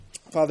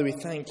Father, we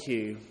thank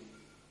you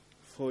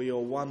for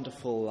your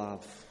wonderful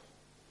love.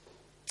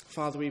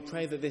 Father, we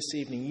pray that this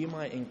evening you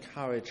might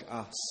encourage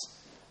us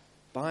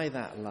by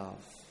that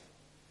love,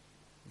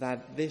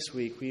 that this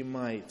week we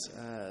might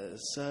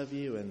serve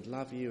you and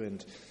love you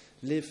and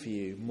live for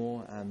you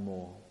more and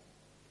more.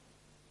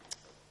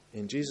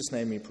 In Jesus'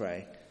 name we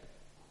pray.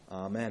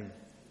 Amen.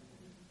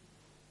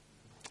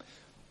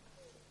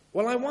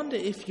 Well, I wonder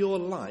if your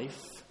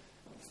life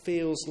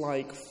feels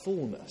like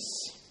fullness.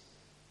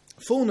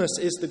 Fullness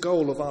is the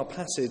goal of our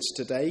passage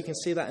today. You can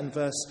see that in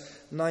verse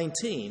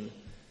 19.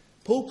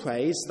 Paul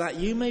prays that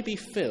you may be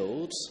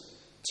filled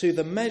to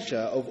the measure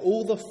of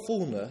all the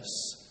fullness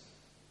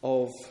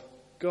of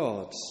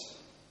God.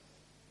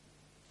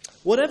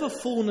 Whatever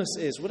fullness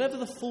is, whatever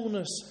the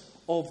fullness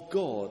of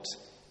God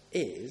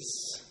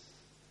is,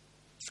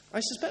 I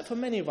suspect for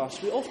many of us,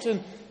 we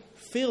often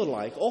feel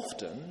like,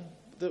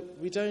 that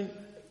we don't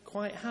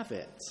quite have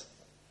it.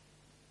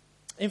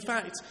 In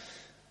fact,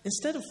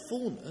 instead of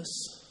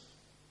fullness,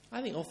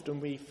 I think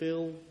often we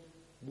feel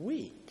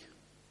weak.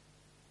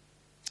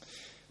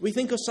 We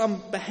think of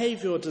some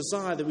behaviour or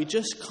desire that we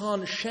just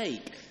can't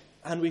shake,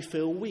 and we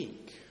feel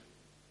weak.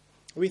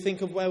 We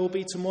think of where we'll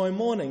be tomorrow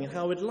morning and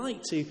how we'd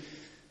like to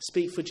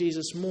speak for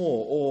Jesus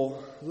more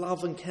or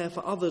love and care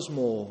for others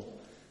more.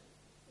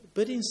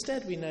 But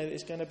instead we know that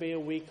it's going to be a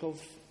week of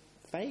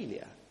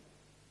failure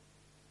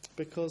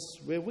because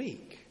we're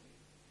weak.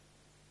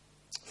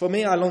 For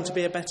me, I long to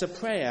be a better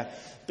prayer.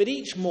 But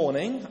each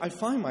morning I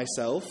find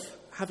myself,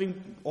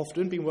 having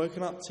often been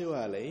woken up too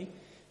early,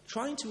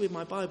 trying to read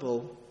my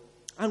Bible,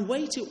 and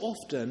way too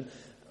often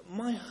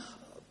my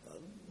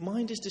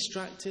mind is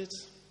distracted,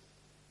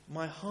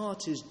 my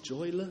heart is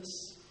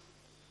joyless.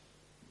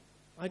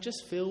 I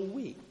just feel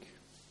weak.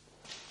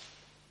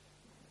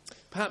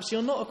 Perhaps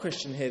you're not a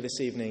Christian here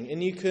this evening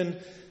and you can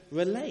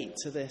relate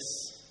to this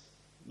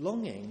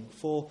longing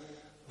for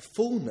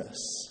fullness,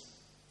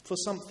 for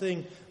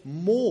something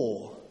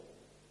more.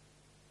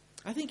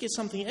 I think it's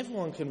something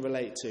everyone can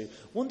relate to,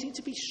 wanting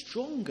to be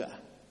stronger,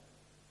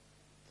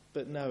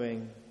 but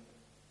knowing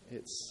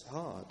it's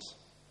hard.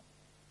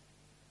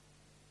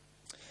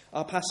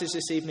 Our passage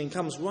this evening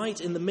comes right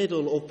in the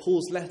middle of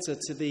Paul's letter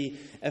to the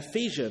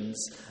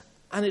Ephesians,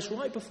 and it's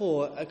right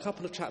before a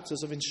couple of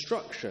chapters of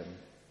instruction.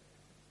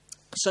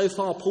 So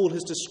far, Paul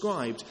has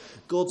described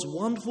God's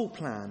wonderful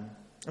plan,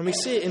 and we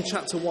see it in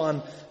chapter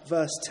 1,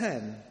 verse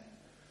 10,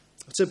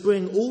 to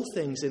bring all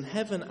things in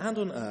heaven and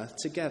on earth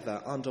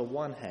together under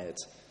one head,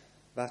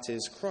 that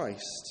is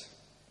Christ.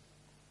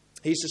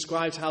 He's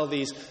described how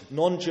these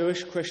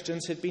non-Jewish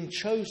Christians had been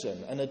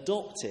chosen and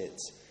adopted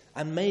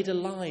and made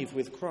alive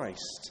with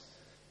Christ.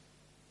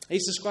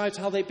 He's described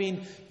how they've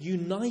been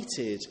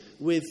united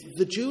with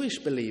the Jewish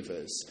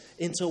believers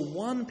into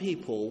one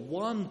people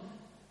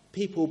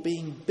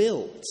being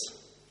built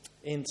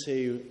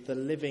into the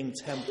living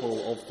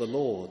temple of the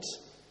Lord.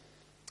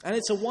 And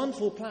it's a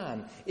wonderful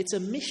plan. It's a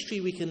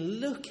mystery we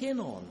can look in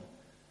on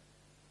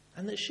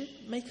and that should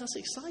make us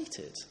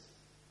excited.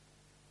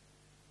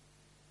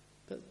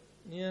 But,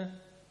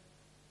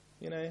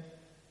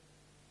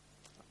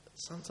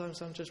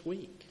 sometimes I'm just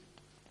weak.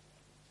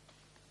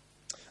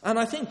 And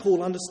I think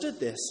Paul understood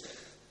this.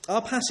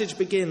 Our passage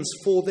begins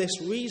for this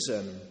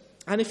reason.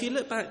 And if you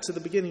look back to the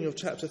beginning of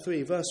chapter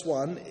 3, verse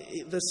 1,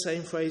 the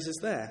same phrase is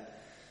there.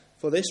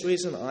 For this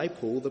reason I,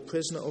 Paul, the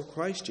prisoner of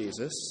Christ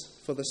Jesus,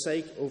 for the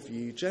sake of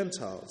you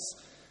Gentiles.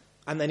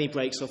 And then he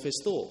breaks off his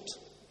thought.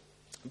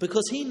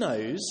 Because he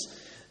knows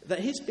that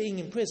his being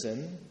in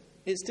prison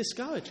is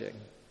discouraging.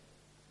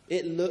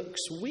 It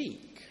looks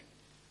weak.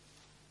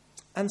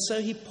 And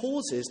so he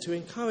pauses to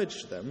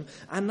encourage them,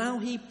 and now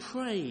he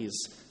prays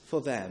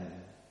for them.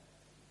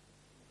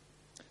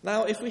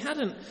 Now, if we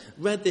hadn't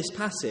read this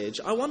passage,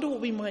 I wonder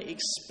what we might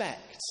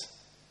expect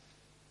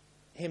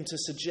him to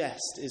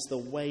suggest is the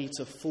way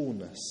to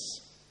fullness.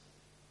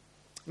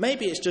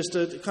 Maybe it's just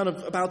a kind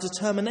of about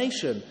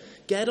determination.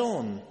 Get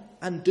on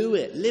and do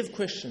it. Live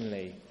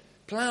Christianly.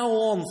 Plough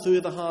on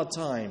through the hard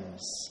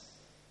times.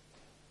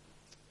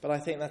 But I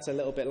think that's a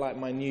little bit like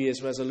my New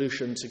Year's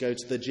resolution to go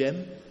to the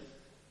gym.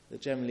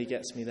 That generally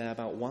gets me there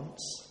about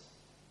once.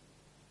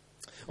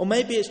 Or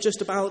maybe it's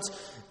just about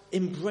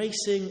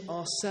embracing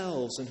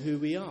ourselves and who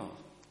we are.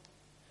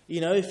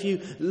 If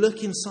you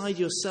look inside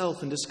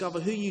yourself and discover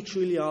who you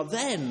truly are,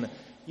 then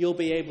you'll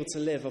be able to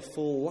live a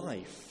full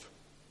life.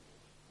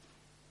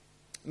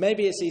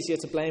 Maybe it's easier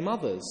to blame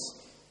others,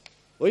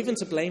 or even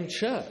to blame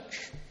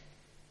church.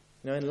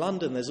 In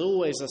London there's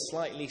always a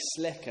slightly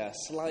slicker,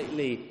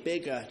 slightly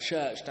bigger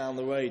church down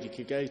the road you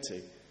could go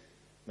to.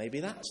 Maybe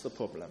that's the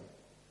problem.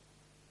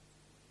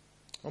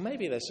 Or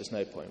maybe there's just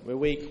no point. We're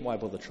weak, why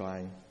bother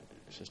trying?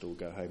 Let's just all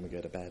go home and go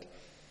to bed.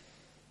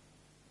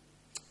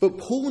 But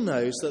Paul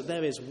knows that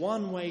there is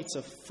one way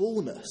to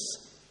fullness,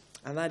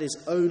 and that is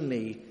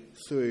only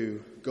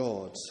through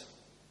God.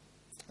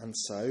 And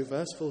so,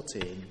 verse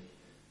 14,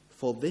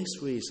 for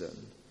this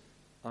reason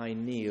I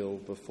kneel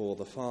before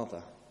the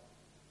Father.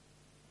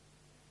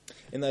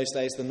 In those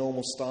days, the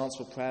normal stance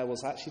for prayer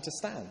was actually to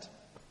stand.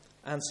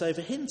 And so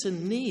for him to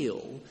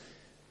kneel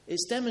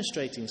it's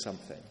demonstrating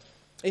something.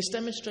 It's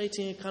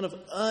demonstrating a kind of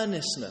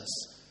earnestness,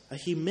 a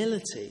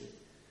humility.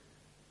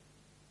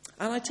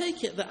 And I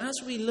take it that as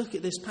we look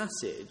at this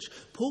passage,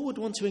 Paul would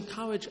want to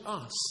encourage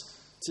us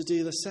to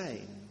do the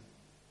same,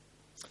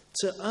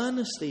 to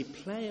earnestly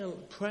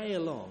pray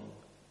along,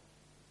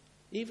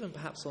 even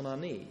perhaps on our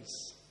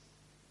knees.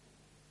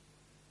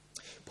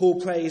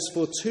 Paul prays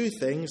for two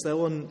things. They're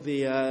on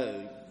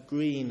the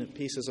green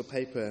pieces of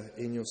paper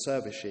in your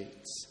service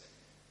sheets.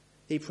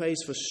 He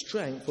prays for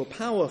strength, or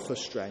power for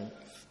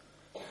strength,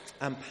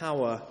 and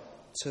power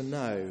to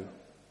know.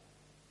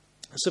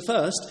 So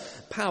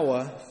first,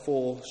 power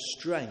for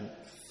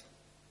strength.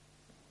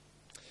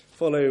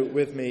 Follow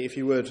with me, if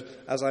you would,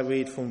 as I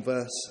read from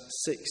verse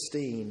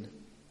 16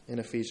 in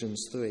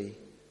Ephesians 3.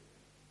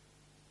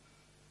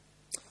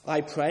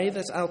 I pray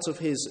that out of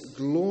his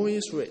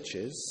glorious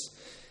riches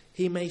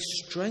he may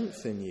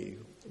strengthen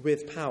you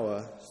with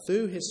power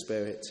through his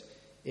Spirit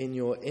in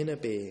your inner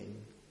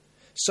being,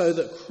 so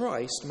that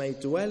Christ may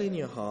dwell in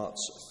your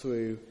hearts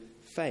through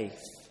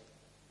faith.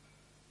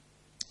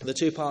 The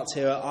two parts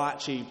here are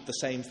actually the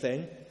same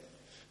thing.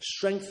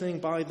 Strengthening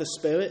by the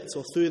Spirit,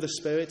 or through the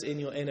Spirit in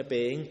your inner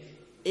being,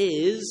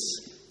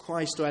 is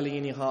Christ dwelling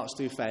in your hearts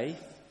through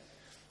faith.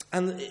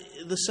 And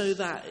so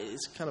that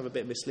is kind of a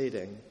bit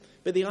misleading.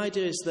 But the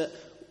idea is that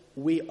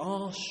we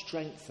are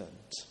strengthened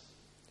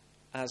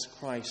as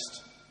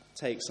Christ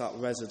takes up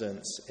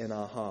residence in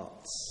our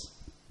hearts.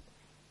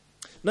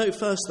 Note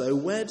first, though,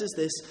 where does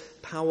this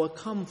power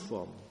come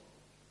from?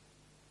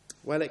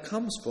 Well, it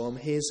comes from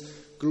his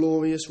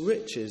glorious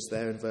riches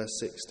there in verse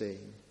 16.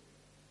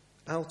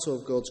 Out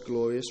of God's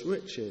glorious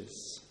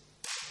riches.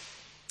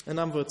 A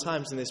number of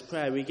times in this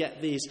prayer we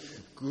get these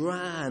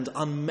grand,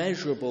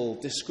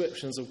 unmeasurable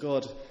descriptions of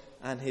God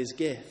and his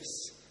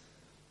gifts.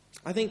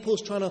 I think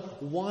Paul's trying to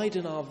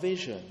widen our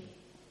vision.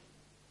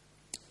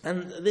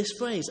 And this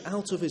phrase,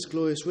 out of his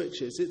glorious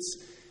riches,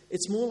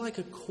 it's more like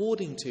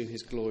according to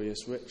his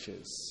glorious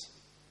riches.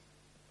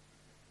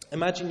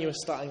 Imagine you were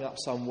starting up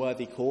some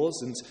worthy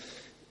cause, and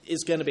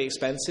it's going to be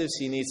expensive,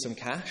 so you need some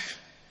cash.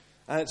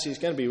 Actually, it's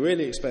going to be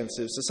really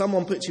expensive, so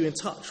someone puts you in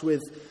touch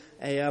with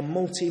a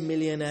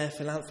multi-millionaire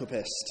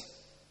philanthropist.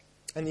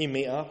 And you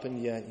meet up,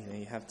 and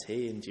you have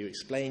tea, and you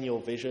explain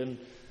your vision,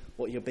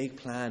 what your big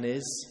plan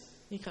is.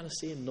 You kind of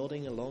see him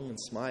nodding along and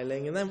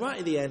smiling, and then right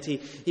at the end,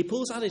 he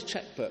pulls out his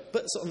checkbook,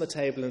 puts it on the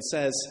table, and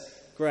says,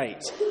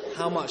 "Great,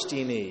 how much do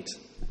you need?"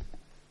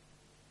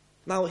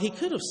 Now, he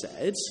could have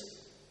said,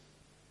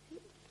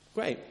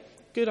 "Great,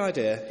 good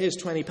idea, here's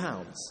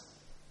 £20.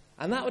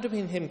 And that would have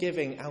been him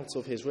giving out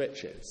of his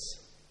riches.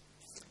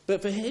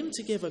 But for him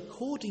to give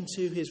according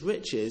to his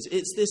riches,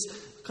 it's this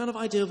kind of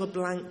idea of a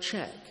blank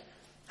check.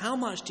 How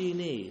much do you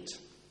need?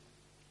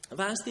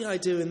 That's the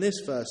idea in this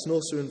verse, and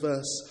also in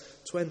verse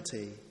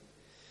 20.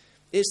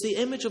 It's the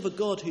image of a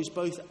God who's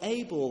both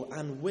able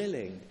and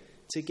willing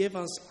to give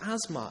us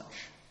as much,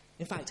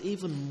 in fact,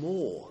 even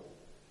more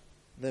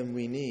than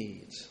we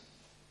need.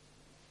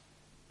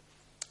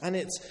 And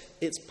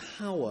it's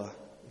power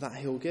that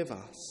he'll give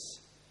us.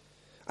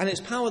 And it's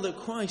power that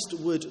Christ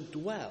would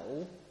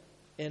dwell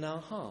in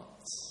our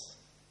hearts.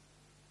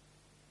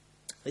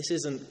 This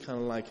isn't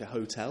kind of like a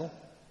hotel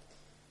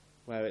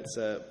where it's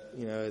a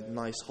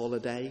nice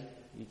holiday,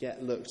 you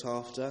get looked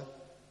after,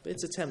 but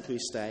it's a temporary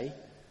stay.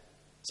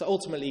 So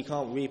ultimately you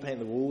can't repaint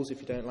the walls if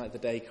you don't like the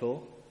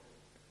decor.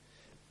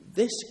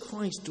 This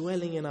Christ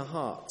dwelling in our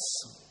hearts,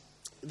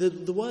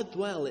 the word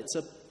dwell, it's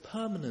a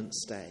permanent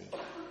stay.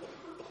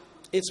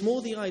 It's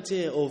more the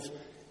idea of,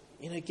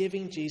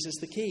 giving Jesus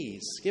the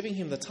keys, giving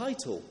him the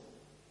title,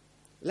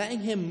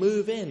 letting him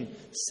move in,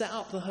 set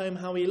up the home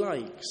how he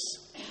likes.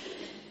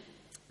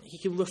 He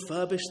can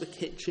refurbish the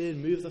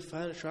kitchen, move the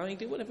furniture around, he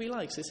can do whatever he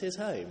likes. It's his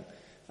home.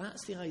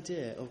 That's the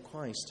idea of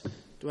Christ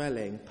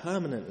dwelling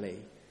permanently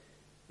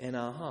in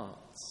our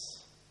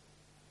hearts.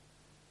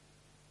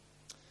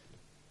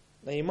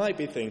 Now you might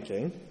be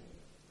thinking,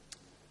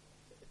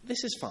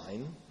 this is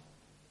fine,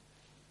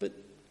 but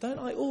don't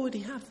I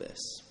already have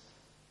this?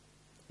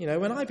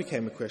 When I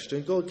became a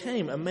Christian, God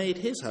came and made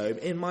his home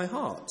in my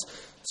heart.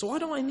 So why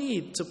do I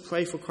need to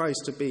pray for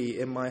Christ to be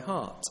in my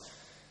heart?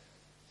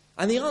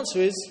 And the answer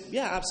is,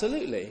 yeah,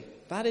 absolutely.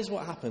 That is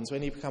what happens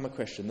when you become a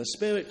Christian. The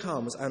Spirit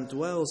comes and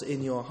dwells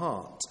in your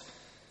heart.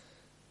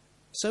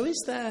 So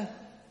is there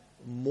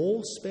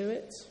more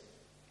Spirit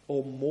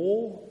or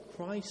more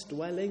Christ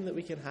dwelling that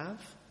we can have?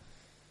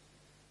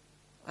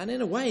 And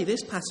in a way,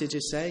 this passage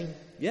is saying,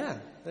 yeah,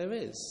 there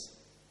is.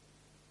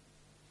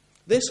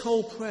 This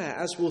whole prayer,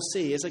 as we'll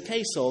see, is a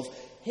case of,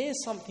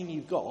 here's something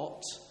you've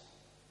got,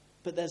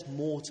 but there's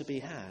more to be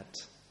had.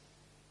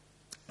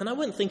 And I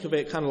wouldn't think of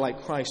it kind of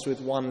like Christ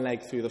with one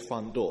leg through the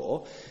front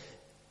door.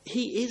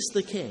 He is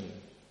the King.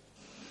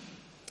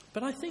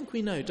 But I think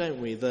we know,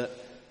 don't we, that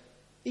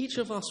each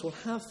of us will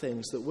have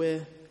things that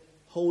we're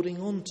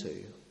holding on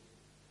to,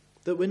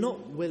 that we're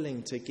not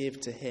willing to give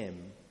to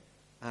him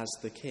as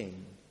the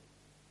King.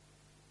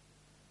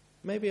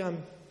 Maybe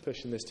I'm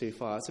pushing this too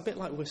far. It's a bit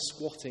like we're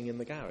squatting in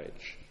the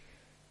garage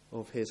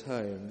of his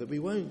home, that we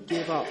won't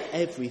give up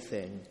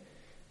everything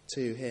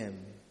to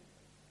him.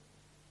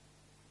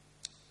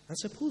 And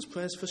so Paul's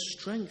prayer is for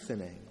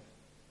strengthening.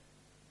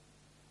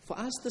 For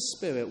as the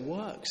Spirit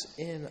works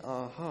in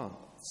our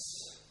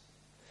hearts,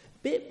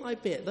 bit by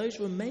bit, those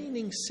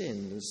remaining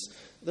sins,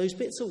 those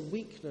bits of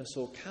weakness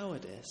or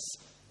cowardice,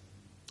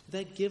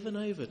 they're given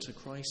over to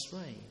Christ's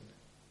reign.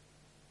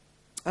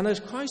 And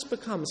as Christ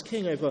becomes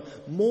king over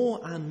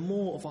more and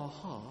more of our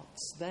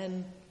hearts,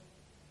 then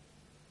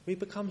we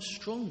become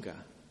stronger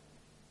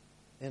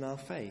in our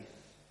faith.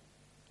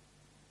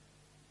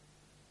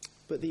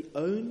 But the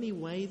only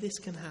way this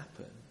can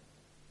happen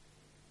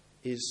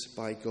is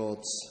by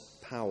God's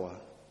power.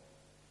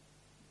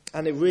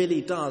 And it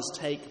really does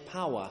take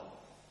power.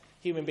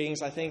 Human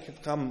beings, I think, have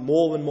become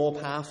more and more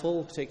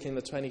powerful, particularly in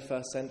the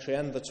 21st century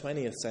and the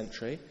 20th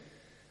century.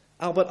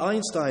 Albert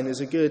Einstein is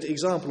a good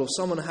example of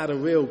someone who had a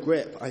real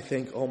grip, I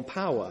think, on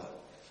power.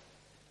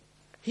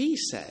 He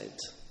said,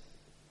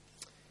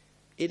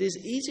 "It is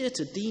easier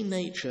to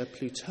denature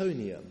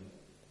plutonium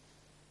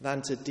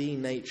than to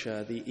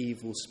denature the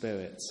evil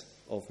spirit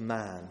of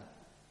man."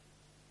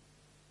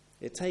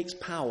 It takes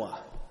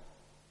power,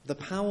 the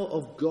power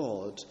of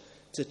God,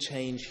 to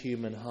change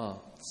human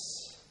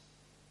hearts.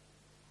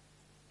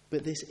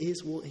 But this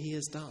is what he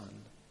has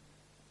done,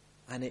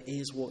 and it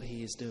is what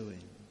he is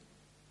doing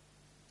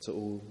to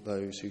all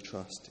those who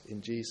trust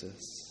in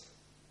Jesus.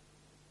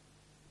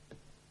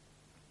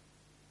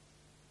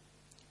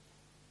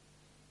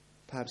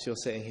 Perhaps you're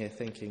sitting here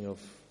thinking of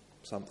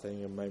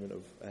something, a moment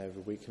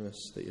of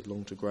weakness that you'd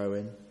long to grow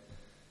in,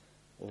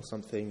 or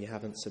something you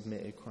haven't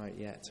submitted quite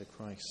yet to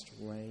Christ's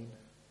reign.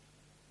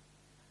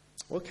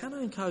 Well, can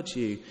I encourage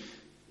you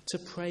to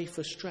pray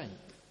for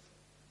strength?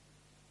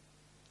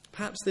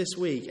 Perhaps this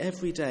week,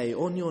 every day,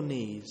 on your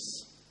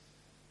knees,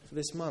 for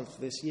this month, for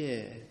this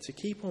year, to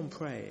keep on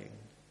praying.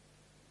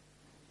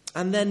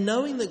 And then,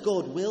 knowing that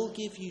God will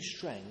give you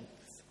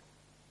strength,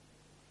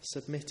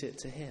 submit it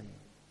to him.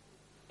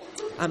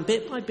 And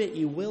bit by bit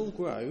you will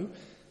grow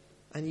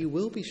and you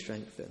will be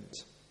strengthened.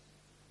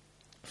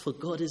 For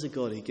God is a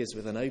God who gives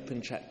with an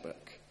open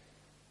checkbook.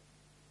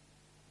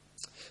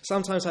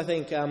 Sometimes I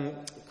think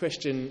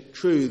Christian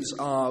truths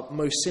are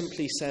most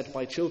simply said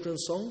by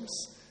children's songs.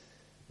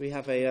 We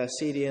have a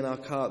CD in our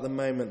car at the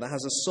moment that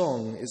has a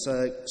song. It's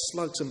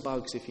Slugs and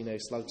Bugs, if you know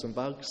Slugs and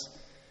Bugs.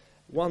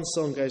 One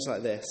song goes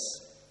like this: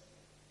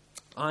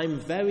 "I'm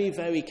very,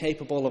 very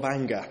capable of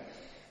anger.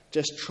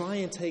 Just try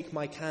and take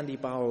my candy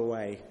bar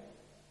away.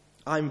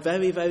 I'm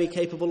very, very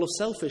capable of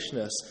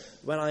selfishness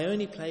when I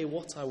only play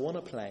what I want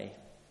to play.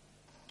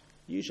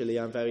 Usually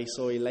I'm very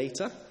sorry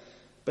later,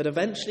 but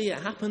eventually it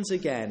happens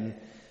again.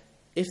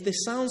 If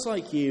this sounds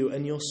like you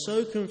and you're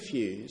so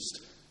confused,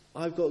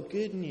 I've got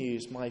good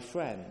news, my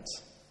friend.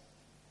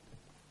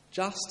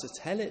 Just to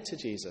tell it to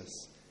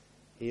Jesus.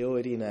 He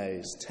already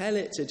knows. Tell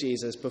it to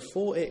Jesus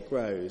before it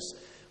grows.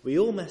 We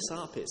all mess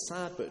up, it's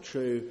sad but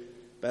true,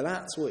 but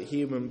that's what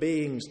human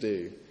beings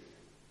do.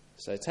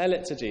 So tell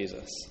it to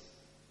Jesus.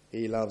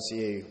 He loves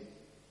you."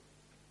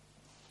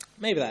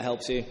 Maybe that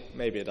helps you,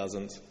 maybe it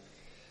doesn't.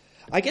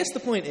 I guess the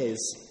point is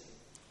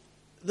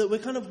that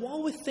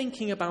while we're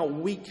thinking about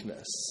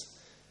weakness,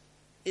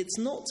 it's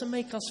not to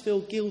make us feel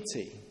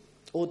guilty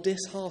or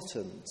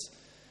disheartened,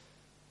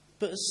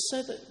 but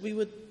so that we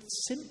would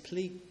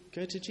simply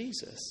go to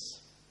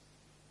Jesus.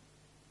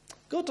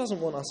 God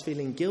doesn't want us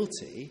feeling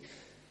guilty.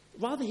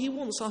 Rather, he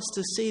wants us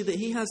to see that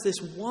he has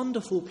this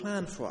wonderful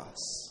plan for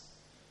us.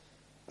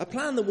 A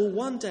plan that will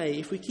one day,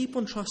 if we keep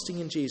on trusting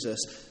in Jesus,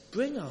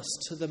 bring us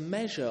to the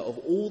measure of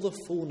all the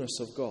fullness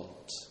of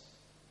God.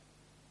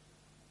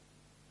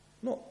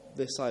 Not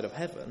this side of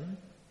heaven,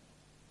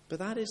 but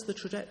that is the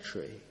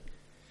trajectory.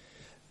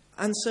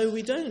 And so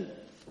we don't,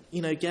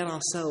 get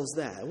ourselves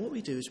there. What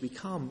we do is we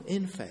come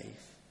in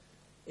faith,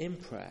 in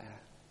prayer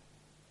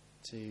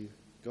to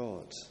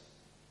God.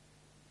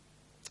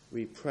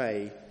 We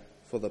pray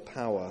for the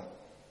power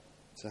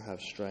to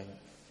have strength.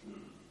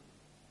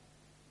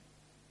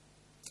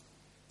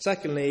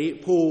 Secondly,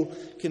 Paul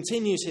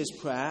continues his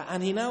prayer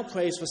and he now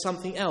prays for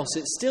something else.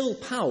 It's still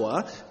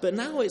power, but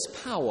now it's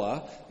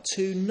power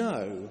to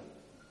know.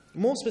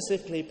 More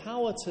specifically,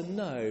 power to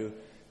know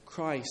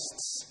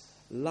Christ's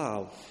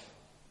love.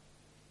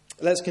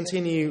 Let's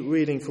continue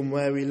reading from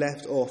where we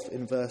left off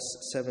in verse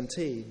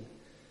 17.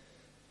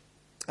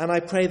 "And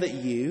I pray that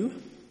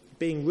you,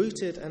 being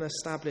rooted and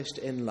established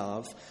in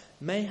love,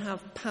 may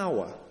have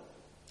power,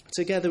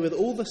 together with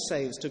all the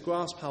saints, to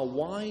grasp how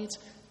wide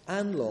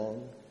and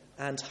long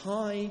and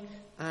high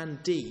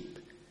and deep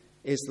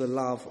is the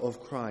love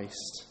of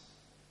Christ,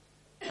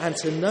 and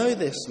to know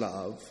this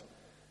love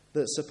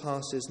that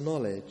surpasses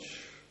knowledge."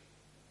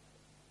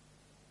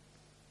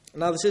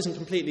 Now, this isn't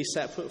completely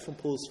separate from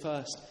Paul's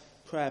first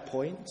prayer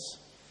point.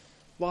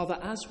 Rather,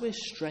 as we're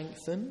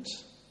strengthened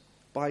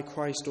by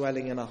Christ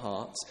dwelling in our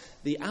hearts,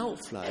 the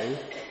outflow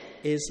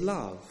is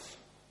love.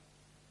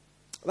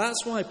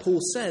 That's why Paul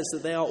says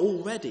that they are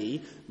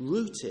already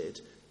rooted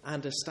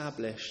and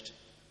established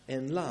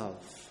in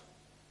love.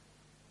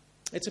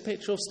 It's a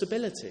picture of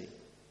stability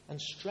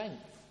and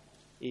strength,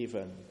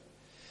 even.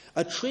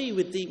 A tree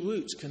with deep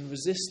roots can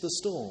resist the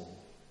storm,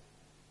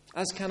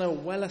 as can a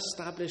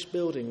well-established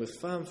building with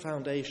firm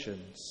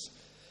foundations.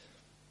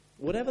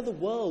 Whatever the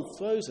world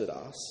throws at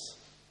us,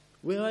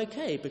 we're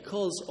okay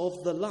because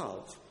of the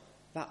love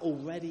that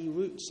already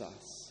roots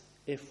us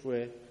if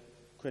we're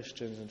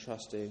Christians and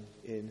trusting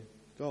in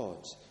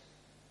God.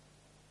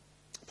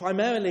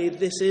 Primarily,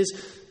 this is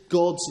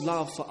God's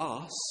love for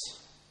us,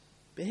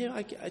 but here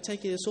I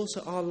take it it's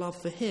also our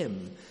love for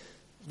him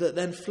that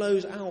then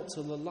flows out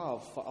to the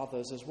love for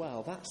others as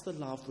well. That's the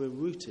love we're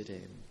rooted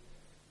in.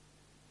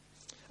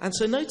 And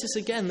so notice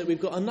again that we've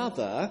got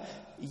another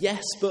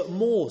yes but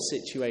more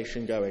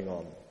situation going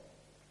on.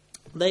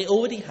 They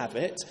already have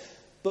it,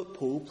 but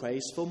Paul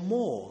prays for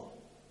more.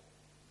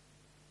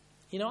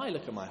 You know, I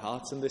look at my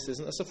heart and this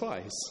isn't a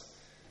surprise.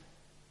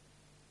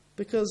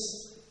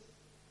 Because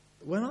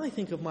when I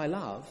think of my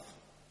love,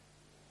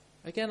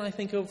 again I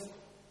think of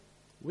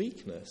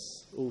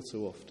weakness all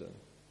too often.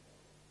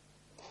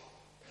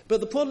 But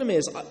the problem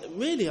is,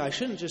 really I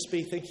shouldn't just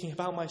be thinking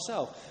about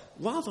myself.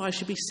 Rather, I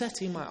should be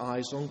setting my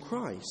eyes on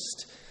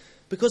Christ.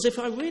 Because if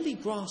I really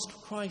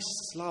grasped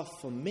Christ's love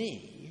for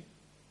me,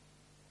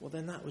 well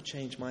then that would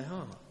change my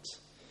heart.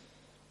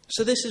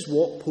 So this is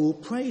what Paul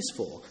prays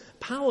for.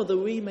 Power that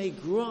we may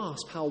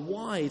grasp how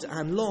wide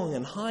and long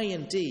and high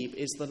and deep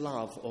is the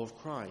love of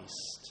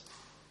Christ.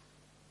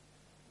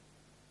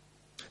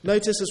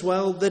 Notice as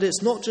well that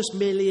it's not just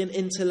merely an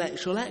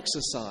intellectual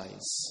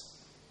exercise.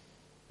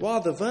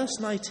 Rather, verse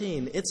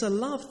 19, it's a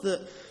love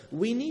that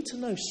we need to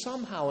know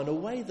somehow in a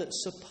way that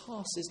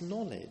surpasses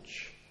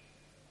knowledge,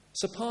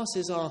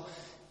 surpasses our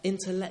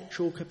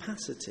intellectual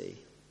capacity.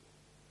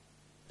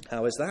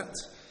 How is that?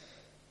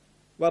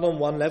 Well, on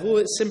one level,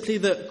 it's simply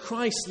that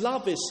Christ's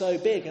love is so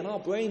big and our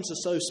brains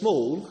are so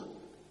small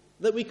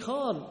that we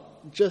can't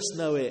just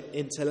know it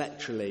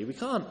intellectually. We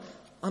can't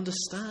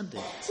understand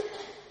it.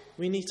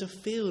 We need to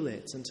feel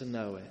it and to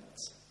know it.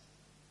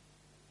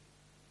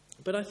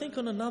 But I think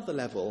on another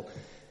level,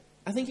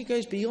 I think it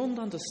goes beyond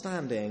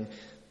understanding,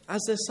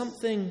 as there's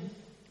something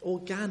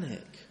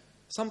organic,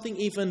 something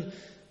even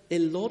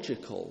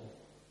illogical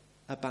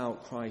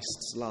about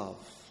Christ's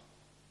love.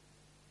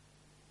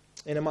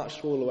 In a much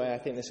smaller way, I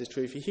think this is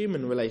true for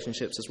human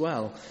relationships as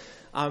well.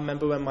 I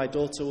remember when my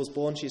daughter was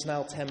born, she's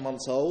now 10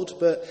 months old,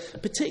 but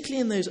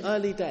particularly in those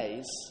early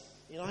days,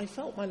 I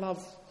felt my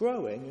love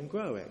growing and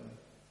growing.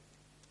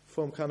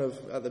 From kind of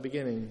at the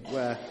beginning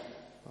where,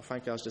 well,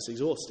 frankly, I was just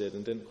exhausted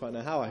and didn't quite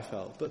know how I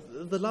felt.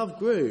 But the love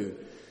grew.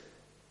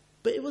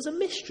 But it was a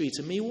mystery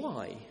to me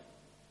why.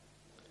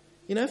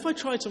 If I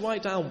tried to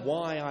write down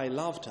why I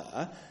loved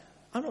her,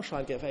 I'm not sure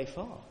I'd get very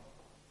far.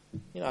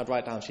 I'd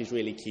write down she's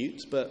really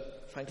cute,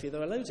 but frankly,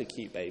 there are loads of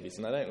cute babies,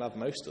 and I don't love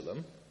most of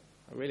them.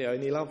 I really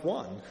only love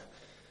one.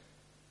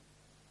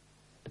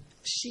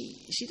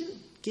 She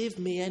didn't give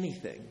me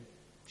anything.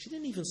 She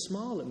didn't even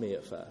smile at me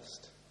at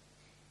first.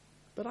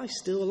 But I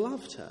still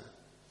loved her.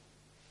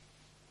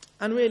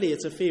 And really,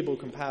 it's a feeble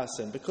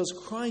comparison because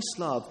Christ's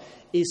love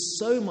is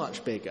so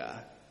much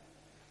bigger,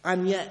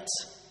 and yet,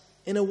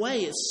 in a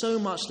way, it's so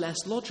much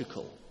less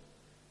logical.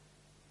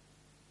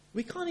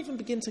 We can't even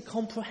begin to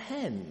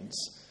comprehend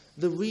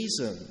the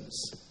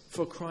reasons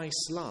for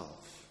Christ's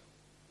love.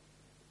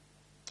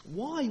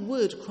 Why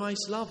would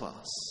Christ love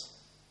us,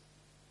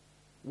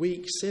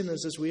 weak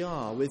sinners as we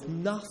are, with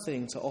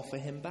nothing to offer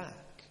him back?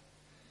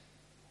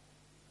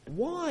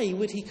 Why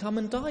would he come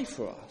and die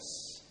for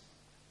us?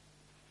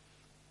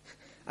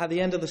 At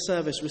the end of the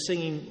service, we're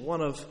singing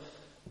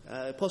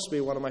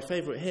possibly one of my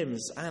favourite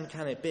hymns, And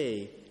Can It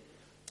Be?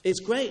 It's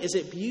great as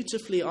it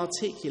beautifully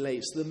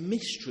articulates the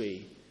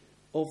mystery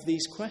of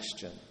these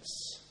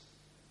questions.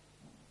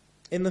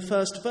 In the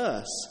first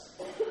verse,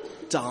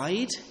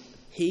 died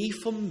he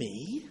for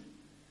me,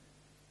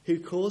 who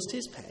caused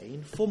his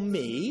pain, for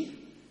me,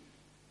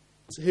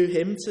 who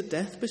him to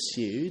death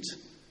pursued?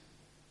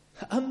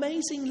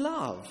 Amazing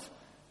love.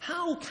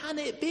 How can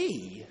it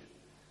be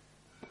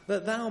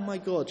that thou, my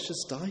God,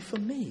 shouldst die for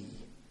me?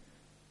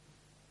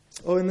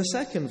 Or in the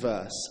second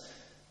verse,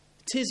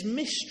 'tis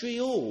mystery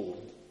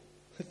all,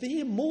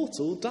 the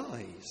immortal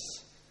dies.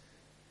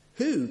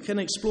 Who can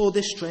explore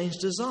this strange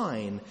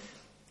design?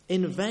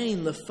 In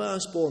vain the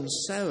firstborn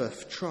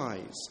seraph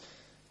tries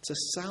to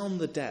sound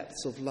the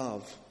depths of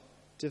love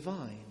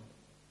divine.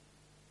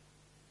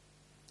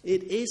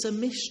 It is a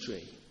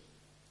mystery.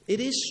 It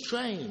is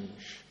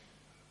strange.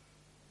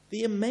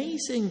 The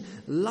amazing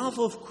love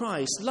of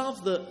Christ,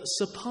 love that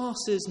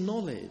surpasses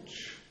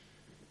knowledge.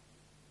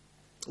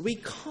 We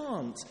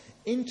can't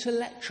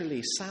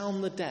intellectually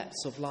sound the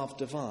depths of love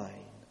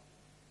divine.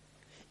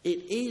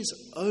 It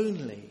is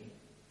only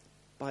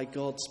by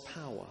God's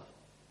power.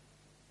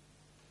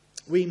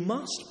 We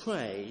must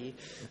pray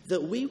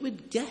that we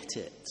would get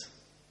it,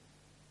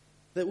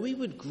 that we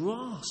would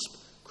grasp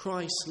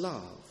Christ's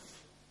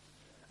love,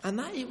 and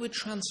that it would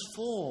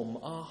transform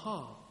our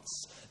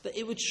hearts, that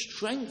it would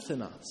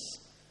strengthen us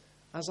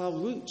as our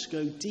roots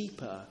go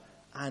deeper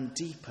and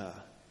deeper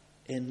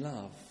in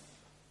love.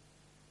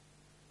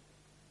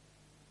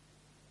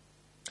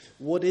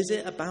 What is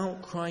it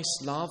about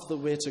Christ's love that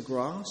we're to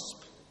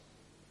grasp?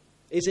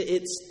 Is it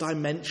its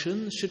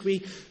dimensions? Should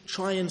we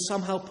try and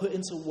somehow put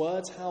into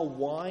words how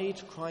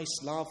wide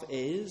Christ's love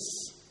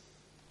is?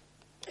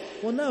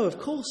 Well, no, of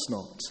course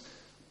not.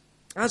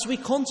 As we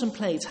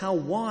contemplate how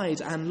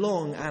wide and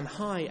long and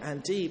high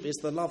and deep is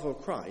the love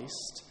of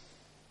Christ,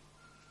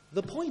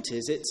 the point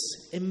is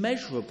it's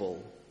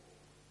immeasurable.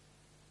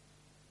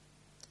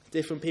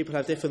 Different people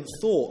have different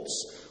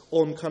thoughts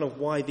on kind of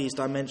why these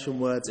dimension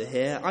words are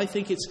here. I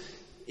think it's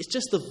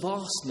just the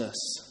vastness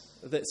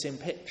that's in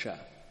picture.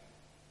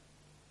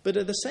 But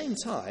at the same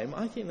time,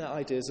 I think that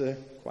ideas are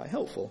quite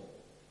helpful.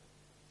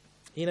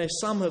 You know,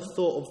 some have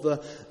thought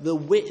of the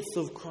width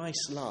of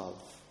Christ's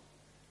love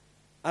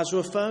as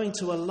referring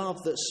to a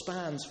love that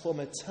spans from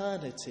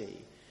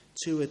eternity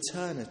to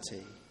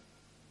eternity.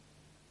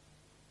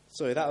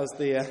 Sorry, that was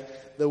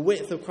the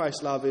width of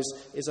Christ's love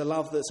is a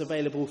love that's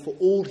available for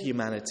all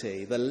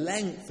humanity. The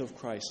length of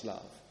Christ's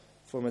love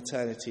from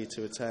eternity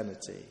to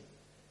eternity.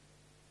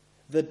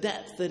 The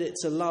depth that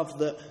it's a love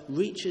that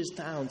reaches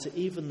down to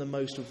even the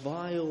most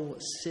vile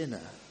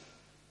sinner.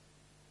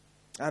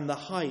 And the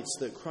heights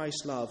that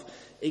Christ's love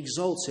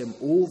exalts him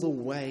all the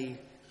way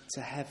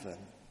to heaven.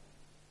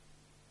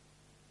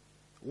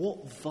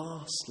 What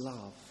vast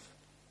love.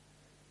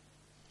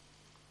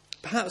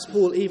 Perhaps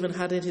Paul even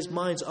had in his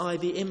mind's eye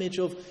the image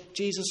of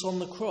Jesus on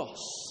the cross.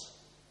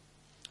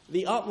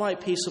 The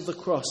upright piece of the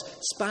cross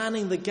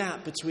spanning the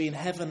gap between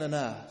heaven and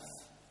earth.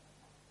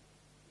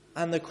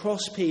 And the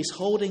cross piece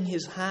holding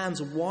his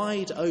hands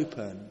wide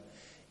open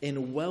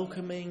in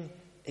welcoming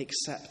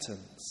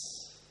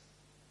acceptance.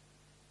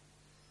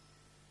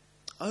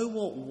 Oh,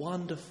 what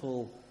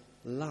wonderful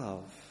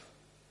love.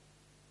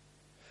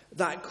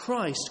 That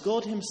Christ,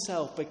 God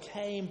himself,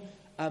 became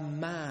a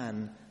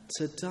man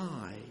to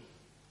die.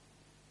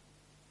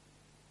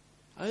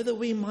 Oh, that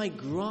we might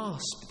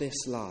grasp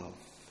this love.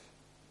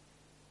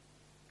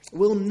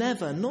 We'll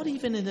never, not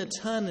even in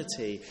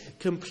eternity,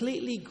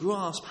 completely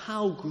grasp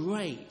how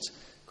great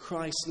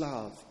Christ's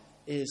love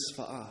is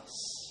for us.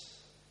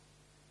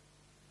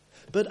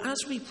 But as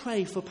we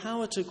pray for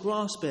power to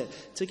grasp it,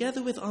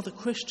 together with other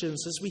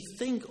Christians, as we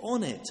think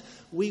on it,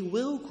 we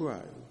will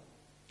grow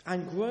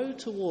and grow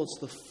towards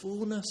the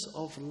fullness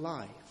of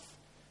life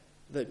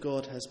that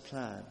God has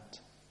planned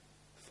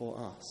for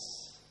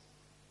us.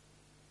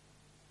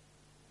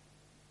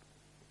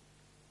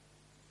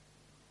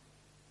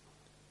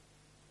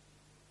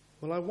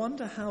 Well, I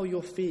wonder how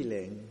you're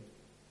feeling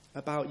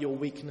about your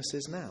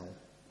weaknesses now.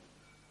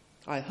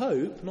 I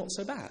hope not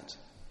so bad.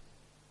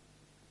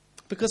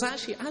 Because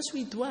actually, as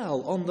we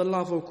dwell on the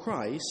love of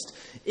Christ,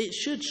 it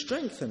should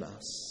strengthen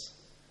us.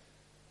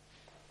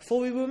 For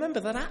we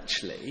remember that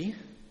actually,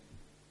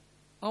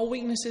 our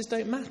weaknesses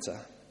don't matter,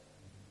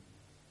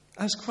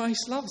 as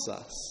Christ loves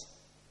us.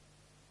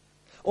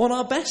 On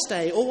our best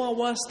day or our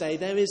worst day,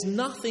 there is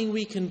nothing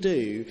we can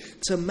do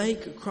to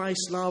make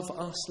Christ love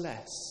us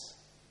less.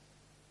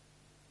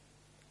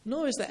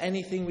 Nor is there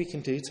anything we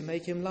can do to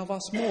make him love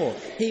us more.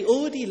 He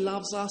already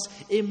loves us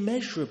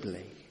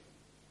immeasurably.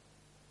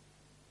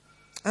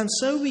 And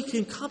so we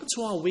can come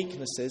to our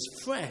weaknesses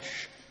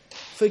fresh,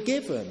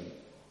 forgiven,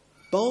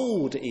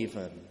 bold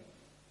even,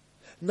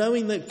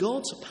 knowing that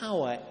God's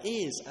power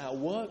is at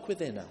work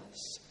within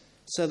us,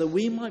 so that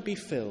we might be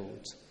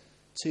filled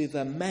to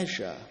the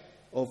measure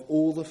of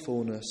all the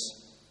fullness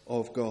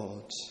of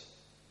God.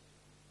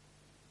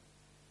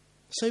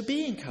 So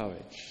be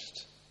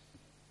encouraged.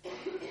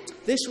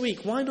 This week,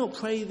 why not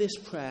pray this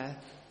prayer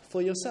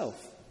for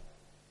yourself?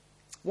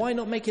 Why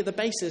not make it the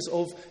basis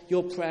of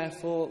your prayer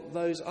for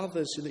those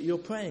others that you're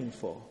praying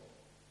for?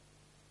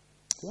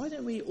 Why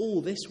don't we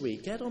all this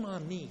week get on our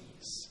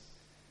knees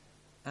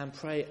and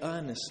pray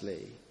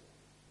earnestly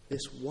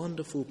this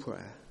wonderful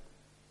prayer?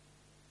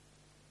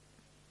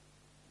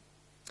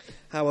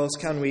 How else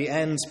can we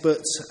end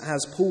but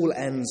as Paul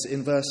ends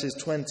in verses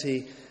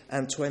 20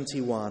 and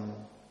 21,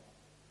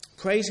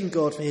 praising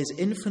God for his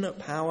infinite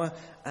power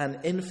and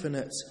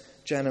infinite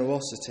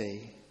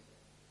generosity.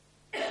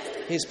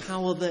 His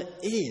power that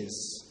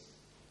is,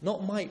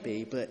 not might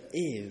be, but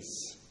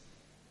is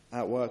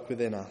at work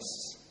within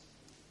us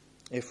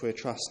if we're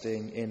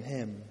trusting in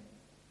him.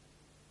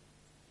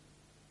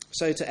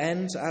 So to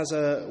end, as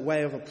a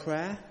way of a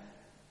prayer,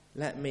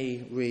 let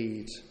me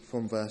read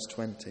from verse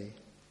 20.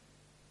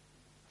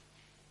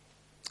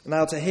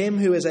 Now to him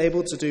who is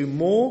able to do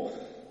more,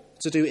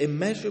 to do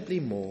immeasurably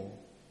more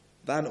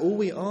than all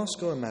we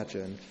ask or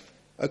imagine,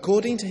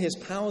 according to his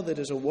power that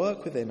is at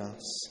work within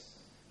us,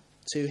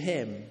 to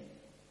him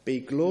be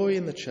glory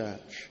in the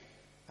church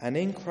and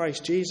in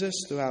Christ Jesus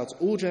throughout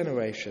all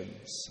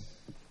generations,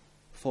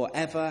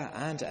 forever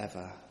and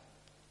ever.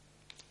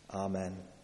 Amen.